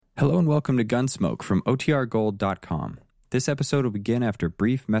Hello and welcome to Gunsmoke from OTRGold.com. This episode will begin after a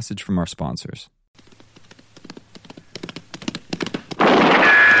brief message from our sponsors.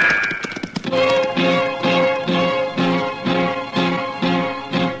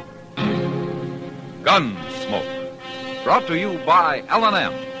 Gunsmoke, brought to you by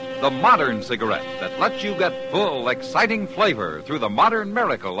L&M, the modern cigarette that lets you get full, exciting flavor through the modern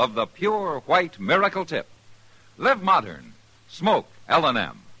miracle of the pure white miracle tip. Live modern. Smoke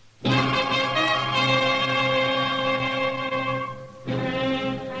L&M.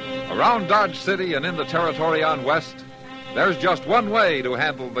 Around Dodge City and in the territory on West, there's just one way to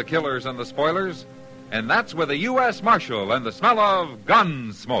handle the killers and the spoilers, and that's with a U.S. Marshal and the smell of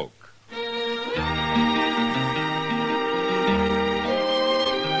gun smoke.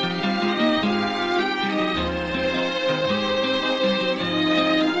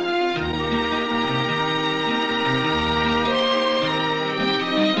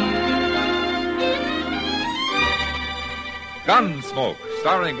 Gunsmoke,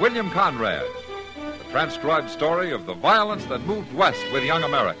 starring William Conrad, the transcribed story of the violence that moved west with young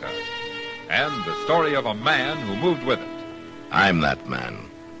America, and the story of a man who moved with it. I'm that man,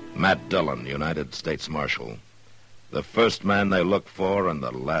 Matt Dillon, United States Marshal. The first man they look for and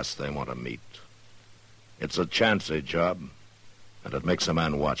the last they want to meet. It's a chancy job, and it makes a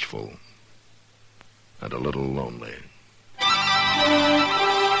man watchful and a little lonely.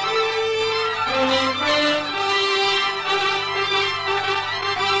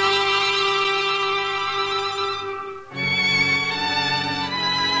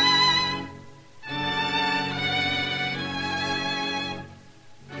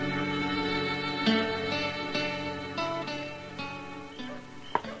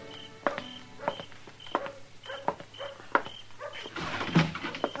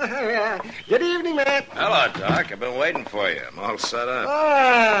 Good evening, Matt. Hello, Doc. I've been waiting for you. I'm all set up.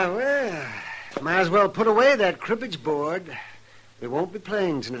 Well, might as well put away that cribbage board. We won't be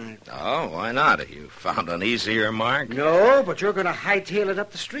playing tonight. Oh, why not? Have you found an easier mark? No, but you're going to hightail it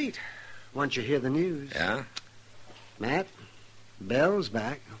up the street once you hear the news. Yeah? Matt, Belle's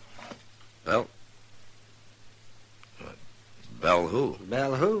back. Belle? What? Belle who?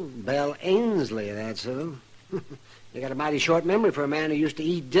 Belle who? Belle Ainsley, that's who. You got a mighty short memory for a man who used to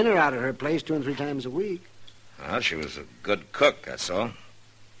eat dinner out at her place 2 and 3 times a week. Well, she was a good cook, that's all.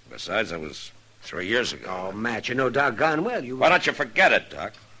 Besides, that was 3 years ago. Oh, Matt, you know doggone well you... Why don't you forget it,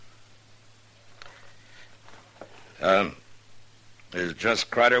 Doc? Is Jess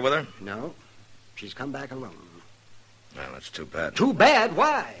Kreider with her? No, she's come back alone. Well, that's too bad. Too bad?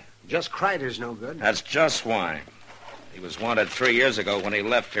 Why? Just Kreider's no good. That's just why. He was wanted 3 years ago when he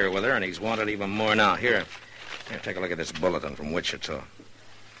left here with her, and he's wanted even more now. Here, take a look at this bulletin from Wichita.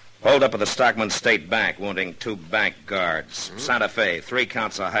 Hold up at the Stockman State Bank, wounding 2 bank guards. Santa Fe, 3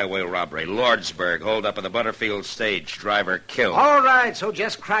 counts of highway robbery. Lordsburg, hold up at the Butterfield stage, driver killed. All right, so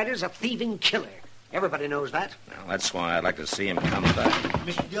Jess Kreider's a thieving killer. Everybody knows that. Well, that's why I'd like to see him come back.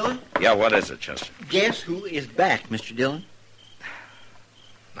 Mr. Dillon? Yeah, what is it, Chester? Guess who is back, Mr. Dillon?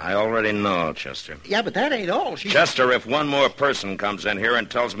 I already know, Chester. Yeah, but that ain't all. Chester, if one more person comes in here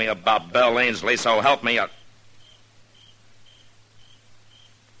and tells me about Belle Ainsley, so help me out.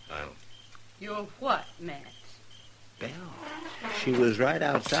 You're what, Matt? Belle. She was right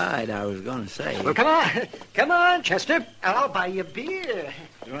outside, I was going to say. Well, come on. Come on, Chester. I'll buy you a beer.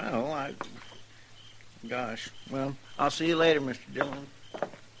 Well, Gosh. Well, I'll see you later, Mr. Dillon.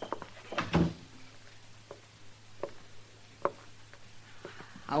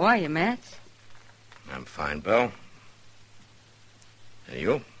 How are you, Matt? I'm fine, Belle. And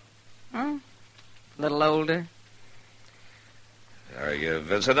you? Huh? A little older. Are you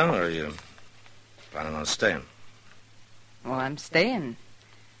visiting, or are you planning on staying? Well, I'm staying.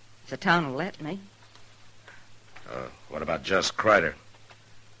 If the town will let me. What about Jess Kreider?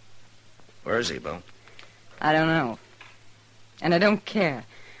 Where is he, Bill? I don't know. And I don't care.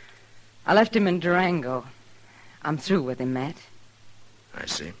 I left him in Durango. I'm through with him, Matt. I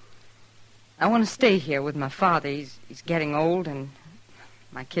see. I want to stay here with my father. He's getting old, and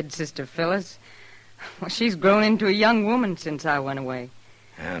my kid sister, Phyllis, well, she's grown into a young woman since I went away.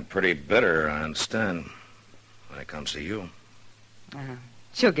 And pretty bitter, I understand, when it comes to you.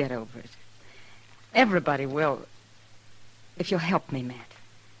 She'll get over it. Everybody will, if you'll help me, Matt.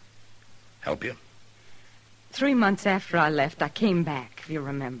 Help you? 3 months after I left, I came back, if you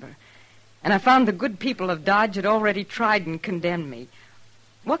remember. And I found the good people of Dodge had already tried and condemned me.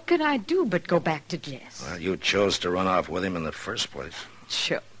 What could I do but go back to Jess? Well, you chose to run off with him in the first place.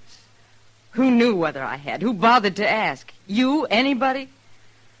 Chose. Who knew whether I had? Who bothered to ask? You? Anybody?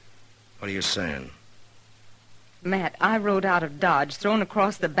 What are you saying? Matt, I rode out of Dodge, thrown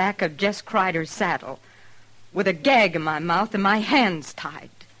across the back of Jess Kreider's saddle, with a gag in my mouth and my hands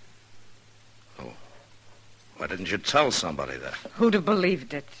tied. Oh. Why didn't you tell somebody that? Who'd have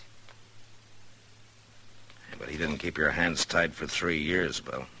believed it? Yeah, but he didn't keep your hands tied for 3 years,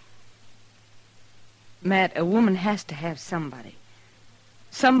 Bill. Matt, a woman has to have somebody.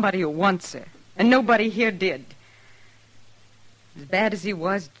 Somebody who wants her. And nobody here did. As bad as he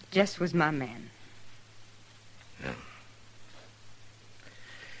was, Jess was my man. Yeah.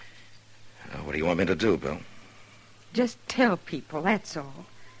 What do you want me to do, Bill? Just tell people, that's all.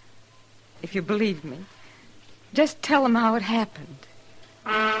 If you believe me. Just tell them how it happened.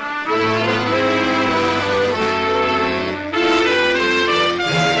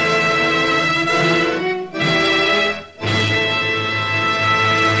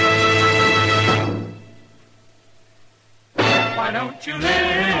 Why don't you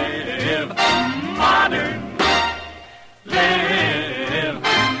live modern? Live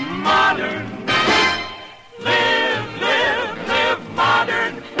modern. Live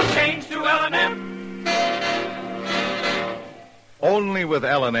modern. Change to L&M. Only with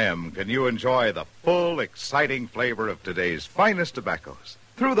L&M can you enjoy the full, exciting flavor of today's finest tobaccos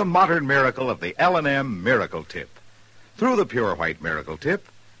through the modern miracle of the L&M Miracle Tip. Through the pure white Miracle Tip,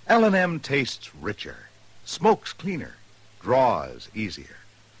 L&M tastes richer, smokes cleaner, draws easier.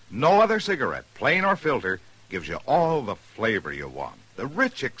 No other cigarette, plain or filter, gives you all the flavor you want. The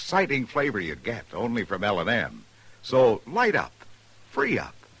rich, exciting flavor you get only from L&M. So light up, free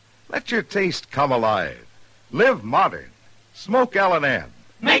up, let your taste come alive. Live modern. Smoke L&M.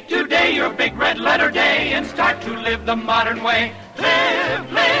 Make today your big red letter day and start to live the modern way. Live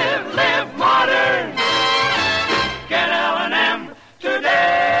modern. Get L&M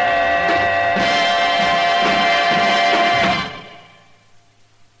today.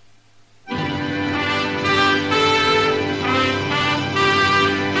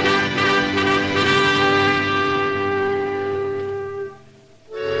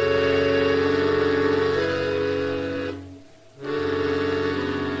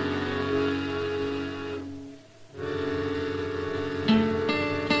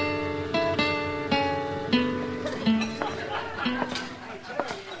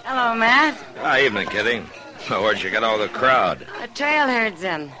 Hello, Matt. Evening, Kitty. Where'd you get all the crowd? The trailherd's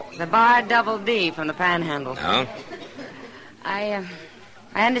in. The bar Double D from the Panhandle. No? I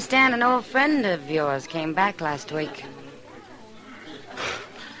understand an old friend of yours came back last week.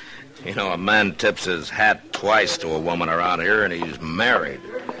 You know, a man tips his hat twice to a woman around here, and he's married.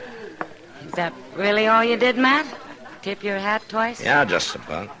 Is that really all you did, Matt? Tip your hat twice? Yeah, just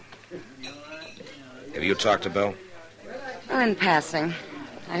about. Have you talked to Bill? Well, in passing.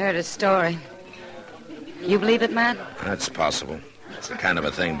 I heard his story. You believe it, Matt? That's possible. It's the kind of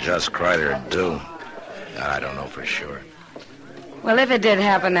a thing Jess Kreider would do. I don't know for sure. Well, if it did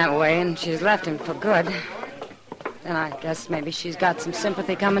happen that way and she's left him for good, then I guess maybe she's got some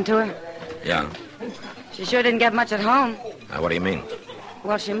sympathy coming to her. Yeah. She sure didn't get much at home. What do you mean?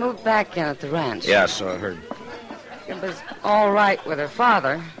 Well, she moved back in at the ranch. Yeah, so I heard. It was all right with her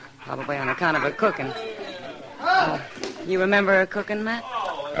father, probably on account of her cooking. You remember her cooking, Matt?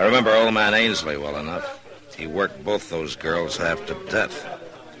 I remember old man Ainsley well enough. He worked both those girls half to death.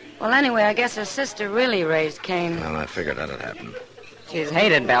 Well, anyway, I guess her sister really raised Cain. Well, I figured that'd happen. She's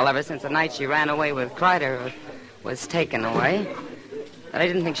hated Belle ever since the night she ran away with Kreider was taken away. But I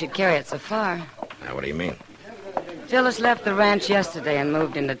didn't think she'd carry it so far. Now, what do you mean? Phyllis left the ranch yesterday and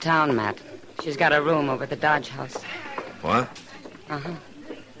moved into town, Matt. She's got a room over at the Dodge House. What? Uh-huh.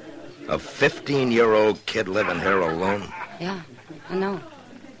 A 15-year-old kid living here alone? Yeah, I know.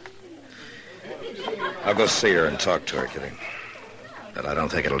 I'll go see her and talk to her, Kitty. But I don't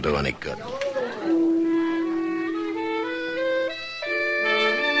think it'll do any good.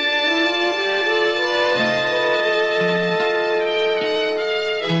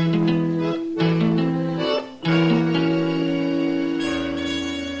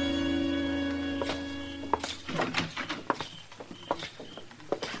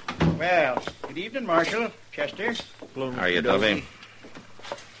 Well, good evening, Marshal. Chester. How are you, Dubby?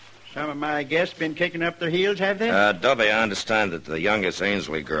 Some of my guests been kicking up their heels, have they? Dubby, I understand that the youngest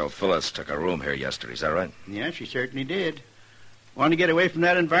Ainsley girl, Phyllis, took a room here yesterday. Is that right? Yeah, she certainly did. Wanted to get away from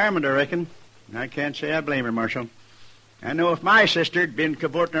that environment, I reckon. I can't say I blame her, Marshal. I know if my sister'd been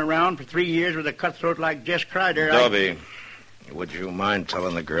cavorting around for 3 years with a cutthroat like Jess Kreider, Dubby, would you mind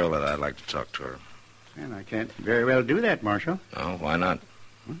telling the girl that I'd like to talk to her? Well, I can't very well do that, Marshal. Oh, why not?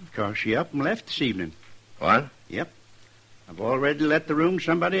 Because she up and left this evening. What? Yep. I've already let the room to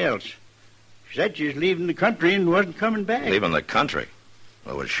somebody else. She said she was leaving the country and wasn't coming back. Leaving the country?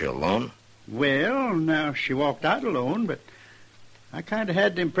 Well, was she alone? Well, now, she walked out alone, but I kind of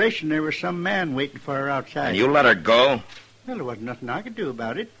had the impression there was some man waiting for her outside. And you let her go? Well, there wasn't nothing I could do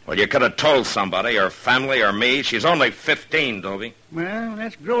about it. Well, you could have told somebody, her family or me. She's only 15, Dovey. Well,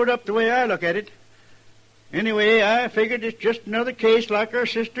 that's growed up the way I look at it. Anyway, I figured it's just another case like her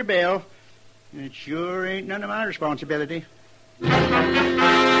sister Belle. It sure ain't none of my responsibility.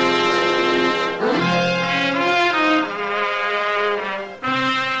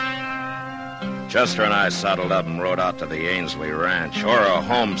 Chester and I saddled up and rode out to the Ainsley Ranch, or a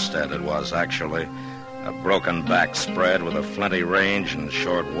homestead it was, actually. A broken back spread with a flinty range and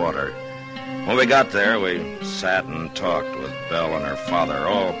short water. When we got there, we sat and talked with Belle and her father,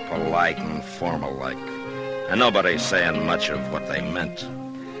 all polite and formal-like, and nobody saying much of what they meant.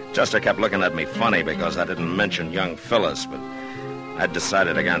 Chester kept looking at me funny because I didn't mention young Phyllis, but I'd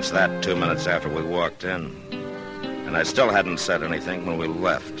decided against that 2 minutes after we walked in. And I still hadn't said anything when we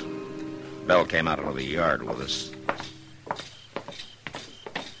left. Belle came out into the yard with us.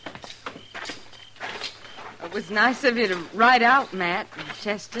 It was nice of you to ride out, Matt and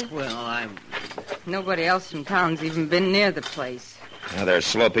Chester. Well, Nobody else from town's even been near the place. Yeah, they're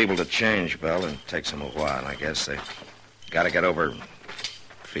slow people to change, Belle. It takes them a while, I guess. They got to get over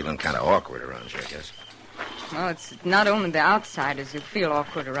feeling kind of awkward around you, I guess. Well, it's not only the outsiders who feel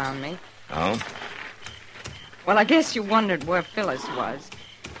awkward around me. Oh? Well, I guess you wondered where Phyllis was.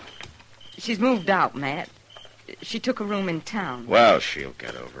 She's moved out, Matt. She took a room in town. Well, she'll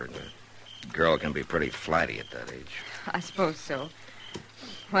get over it. A girl can be pretty flighty at that age. I suppose so.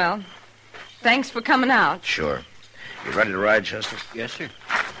 Well, thanks for coming out. Sure. You ready to ride, Chester? yes, sir.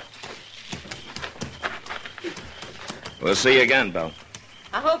 We'll see you again, Belle.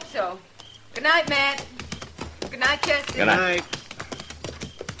 I hope so. Good night, Matt. Good night, Chester. Good night.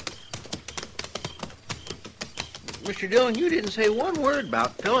 Mr. Dillon, you didn't say one word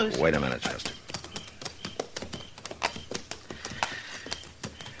about Phyllis. Wait a minute, Chester.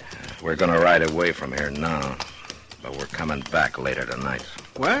 We're going to ride away from here now, but we're coming back later tonight.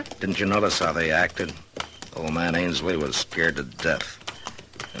 What? Didn't you notice how they acted? Old man Ainsley was scared to death,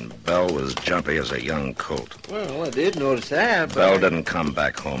 and Belle was jumpy as a young colt. Well, I did notice that, but... Belle didn't come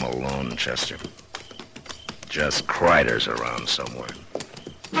back home alone, Chester. Just Kreider's around somewhere.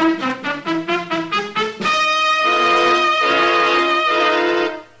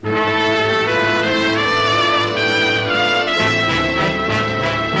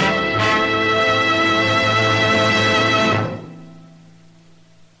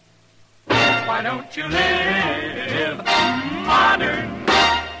 Why don't you live modern?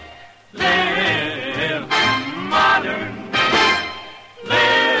 Live modern.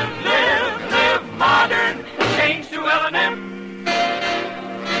 Live modern. Change to L&M.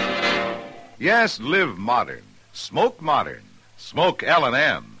 Yes, live modern. Smoke modern. Smoke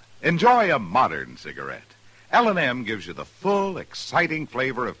L&M. Enjoy a modern cigarette. L&M gives you the full, exciting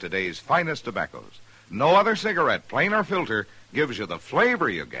flavor of today's finest tobaccos. No other cigarette, plain or filter, gives you the flavor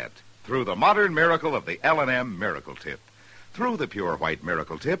you get through the modern miracle of the L&M Miracle Tip. Through the pure white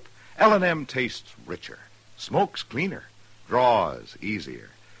Miracle Tip, L&M tastes richer, smokes cleaner, draws easier.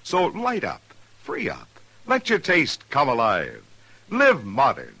 So light up, free up, let your taste come alive. Live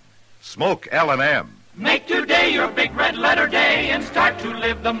modern. Smoke L&M. Make today your big red letter day and start to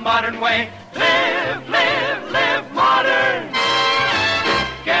live the modern way. Live modern.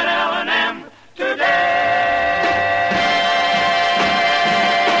 Get L&M today.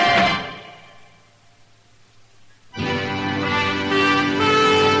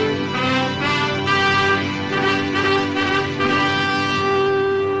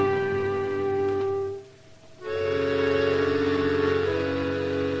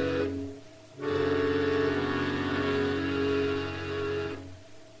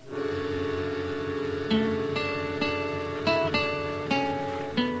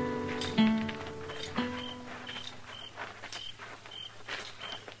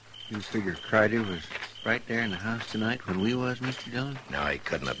 You figure Kreider was right there in the house tonight when we was, Mr. Dillon? No, he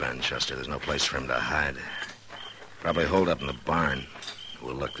couldn't have been, Chester. There's no place for him to hide. Probably holed up in the barn.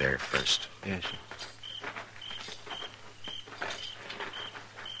 We'll look there first. Yes, sir.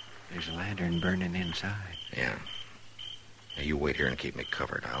 There's a lantern burning inside. Yeah. Now, you wait here and keep me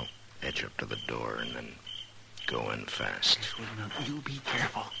covered. I'll edge up to the door and then go in fast. Yes, well, now, you be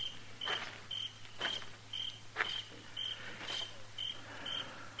careful.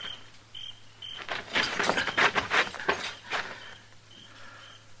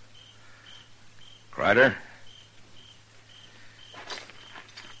 Kreider?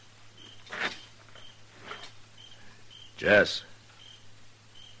 Jess?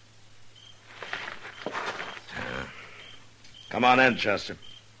 Come on in, Chester.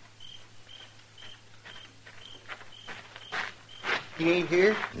 He ain't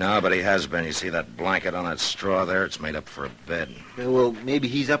here? No, but he has been. You see that blanket on that straw there? It's made up for a bed. Well, maybe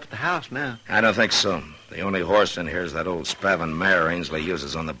he's up at the house now. I don't think so. The only horse in here is that old Spavin mare Ainsley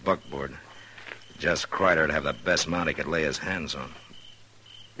uses on the buckboard. Jess Kreider'd have the best mount he could lay his hands on.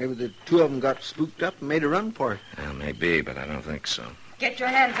 Maybe the two of them got spooked up and made a run for it. Yeah, maybe, but I don't think so. Get your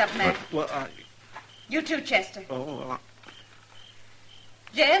hands up, Matt. Well, You too, Chester. Oh,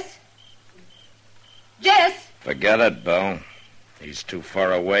 Jess? Jess? Forget it, Bill. He's too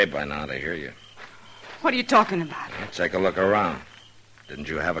far away by now to hear you. What are you talking about? Now, take a look around. Didn't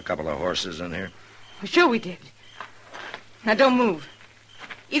you have a couple of horses in here? Well, sure we did. Now, don't move.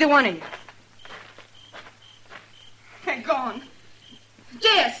 Either one of you. They're gone.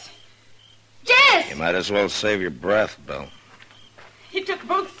 Jess! Jess! You might as well save your breath, Bill. He took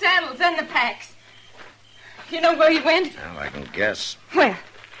both saddles and the packs. You know where he went? Well, I can guess. Where?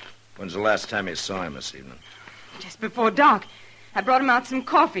 When's the last time you saw him this evening? Just before dark. I brought him out some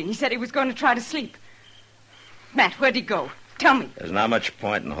coffee. He said he was going to try to sleep. Matt, where'd he go? Tell me. There's not much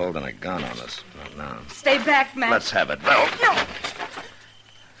point in holding a gun on us. Not now. Stay back, Matt. Let's have it, Bill. No.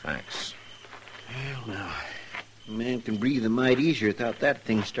 Thanks. well, now, a man can breathe a mite easier without that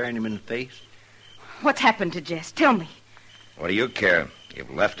thing staring him in the face. What's happened to Jess? Tell me. What do you care?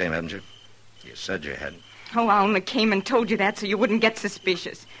 You've left him, haven't you? You said you had. Oh, I only came and told you that so you wouldn't get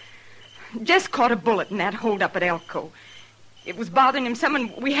suspicious. Jess caught a bullet in that hold-up at Elko. It was bothering him some,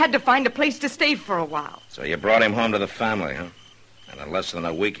 and we had to find a place to stay for a while. So you brought him home to the family, huh? And in less than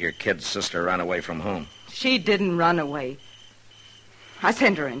a week, your kid's sister ran away from home. She didn't run away. I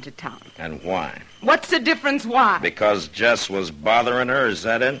sent her into town. And why? What's the difference why? Because Jess was bothering her, is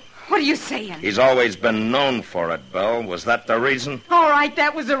that it? What are you saying? He's always been known for it, Bill. Was that the reason? All right,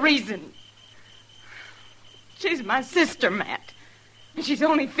 that was the reason. She's my sister, Matt. And she's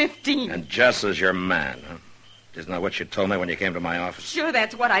only 15. And Jess is your man, huh? Isn't that what you told me when you came to my office? Sure,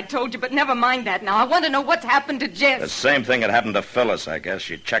 that's what I told you, but never mind that now. I want to know what's happened to Jess. The same thing that happened to Phyllis, I guess.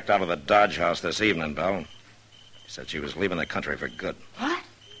 She checked out of the Dodge house this evening, Bill. She said she was leaving the country for good. What?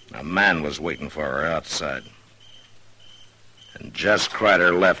 A man was waiting for her outside. And Jess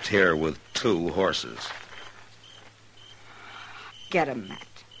Kreider left here with 2 horses. Get him, Matt.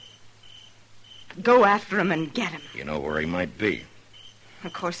 Go after him and get him. You know where he might be.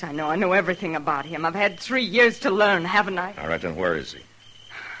 Of course I know. I know everything about him. I've had 3 years to learn, haven't I? All right, then where is he?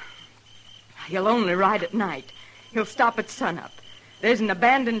 He'll only ride at night. He'll stop at sunup. There's an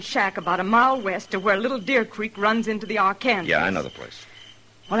abandoned shack about a mile west of where Little Deer Creek runs into the Arkansas. Yeah, I know the place.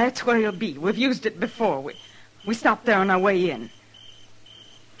 Well, that's where he'll be. We've used it before. We stopped there on our way in.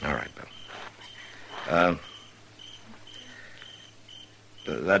 All right, Bill.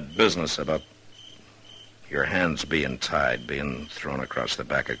 That business about your hands being tied, being thrown across the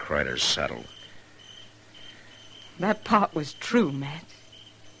back of Kreider's saddle. That part was true, Matt.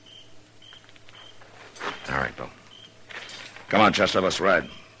 All right, Bill. Come on, Chester, let's ride.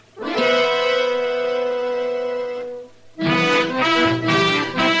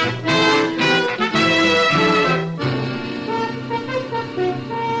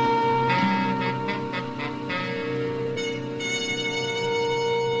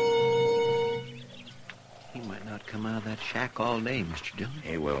 Come out of that shack all day, Mr. Dillon.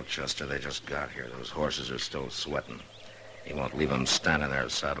 He will, Chester. They just got here. Those horses are still sweating. He won't leave them standing there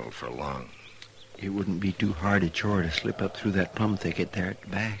saddled for long. It wouldn't be too hard a chore to slip up through that plum thicket there at the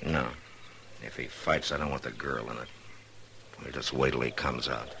back. No. If he fights, I don't want the girl in it. We'll just wait till he comes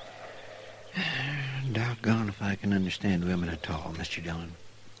out. Doggone if I can understand women at all, Mr. Dillon.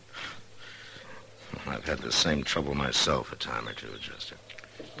 I've had the same trouble myself a time or two, Chester.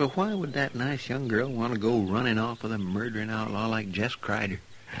 But why would that nice young girl want to go running off with a murdering outlaw like Jess Kreider?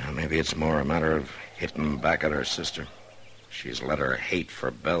 Maybe it's more a matter of hitting back at her sister. She's let her hate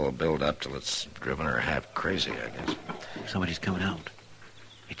for Belle build up till it's driven her half crazy, I guess. Somebody's coming out.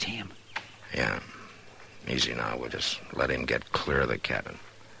 It's him. Yeah. Easy now. We'll just let him get clear of the cabin.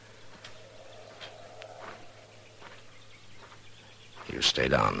 You stay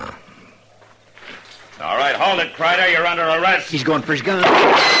down now. All right, hold it, Kreider. You're under arrest. He's going for his gun.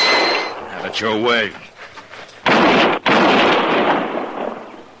 Have it your way.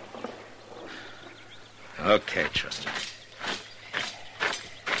 Okay, Chester.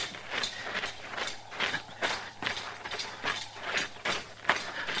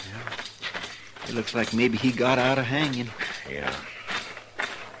 It looks like maybe he got out of hanging. Yeah.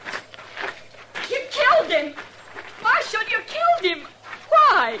 You killed him! Marshal, you killed him!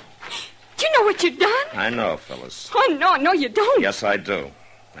 Why? Do you know what you've done? I know, Phyllis. Oh, no, you don't. Yes, I do.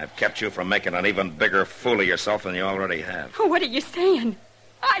 I've kept you from making an even bigger fool of yourself than you already have. Oh, what are you saying?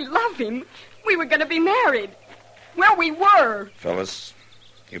 I love him. We were going to be married. Well, we were. Phyllis,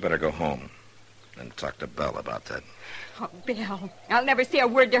 you better go home and talk to Belle about that. Oh, Belle, I'll never say a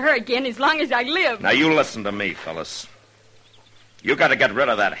word to her again as long as I live. Now, you listen to me, Phyllis. You got to get rid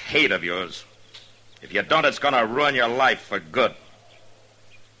of that hate of yours. If you don't, it's going to ruin your life for good.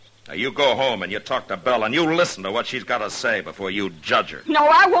 Now, you go home and you talk to Belle and you listen to what she's got to say before you judge her. No,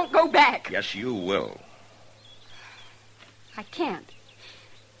 I won't go back. Yes, you will. I can't.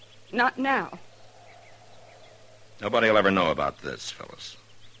 Not now. Nobody will ever know about this, Phyllis.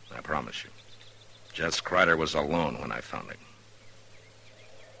 I promise you. Jess Kreider was alone when I found him.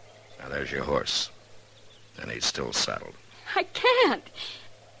 Now, there's your horse. And he's still saddled. I can't.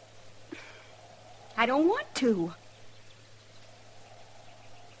 I don't want to.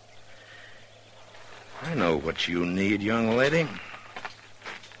 I know what you need, young lady.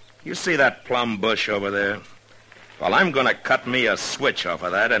 You see that plum bush over there? Well, I'm going to cut me a switch off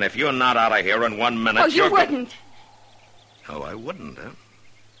of that, and if you're not out of here in 1 minute, Oh, you wouldn't. Oh, I wouldn't, huh?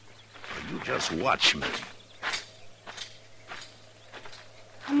 Well, you just watch me.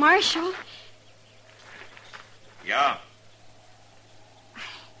 Marshal? Yeah?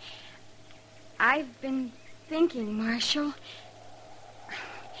 I've been thinking, Marshal.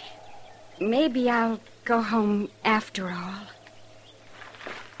 Maybe I'll go home after all.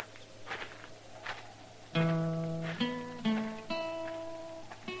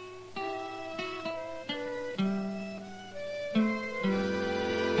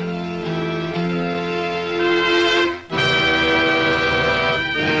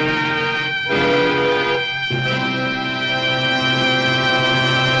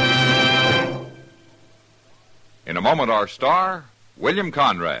 In a moment, our star, William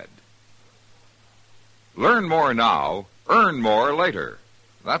Conrad. Learn more now, earn more later.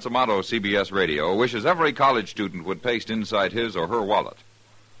 That's a motto CBS Radio wishes every college student would paste inside his or her wallet.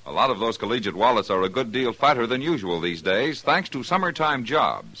 A lot of those collegiate wallets are a good deal fatter than usual these days, thanks to summertime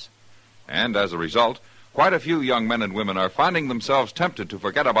jobs. And as a result, quite a few young men and women are finding themselves tempted to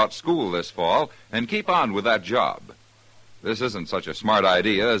forget about school this fall and keep on with that job. This isn't such a smart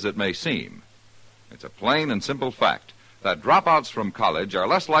idea as it may seem. It's a plain and simple fact that dropouts from college are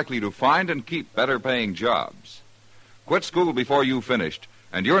less likely to find and keep better-paying jobs. Quit school before you've finished,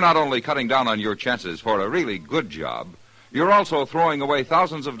 and you're not only cutting down on your chances for a really good job, you're also throwing away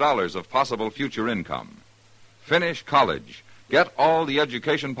thousands of dollars of possible future income. Finish college, get all the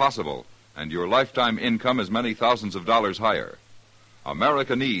education possible, and your lifetime income is many thousands of dollars higher.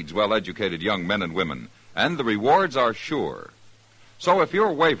 America needs well-educated young men and women, and the rewards are sure. So if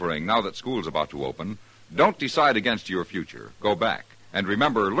you're wavering now that school's about to open, don't decide against your future. Go back. And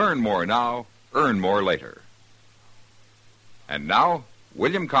remember, learn more now, earn more later. And now,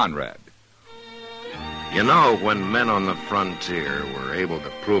 William Conrad. You know, when men on the frontier were able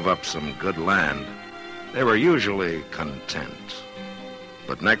to prove up some good land, they were usually content.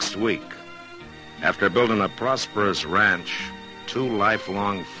 But next week, after building a prosperous ranch, two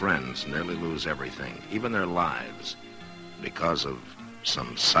lifelong friends nearly lose everything, even their lives, because of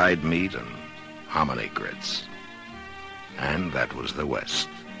some side meat and hominy grits. And that was the West.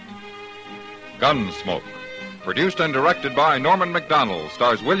 Gunsmoke. Produced and directed by Norman MacDonald,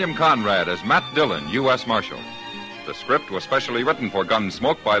 stars William Conrad as Matt Dillon, U.S. Marshal. The script was specially written for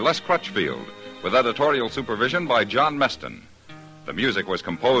Gunsmoke by Les Crutchfield, with editorial supervision by John Meston. The music was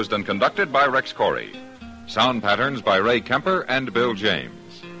composed and conducted by Rex Corey. Sound patterns by Ray Kemper and Bill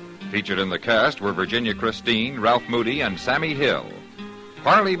James. Featured in the cast were Virginia Christine, Ralph Moody, and Sammy Hill.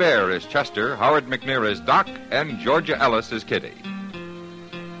 Parley Bear is Chester, Howard McNear is Doc, and Georgia Ellis is Kitty.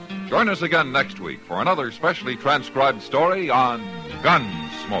 Join us again next week for another specially transcribed story on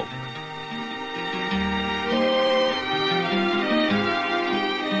Gunsmoke.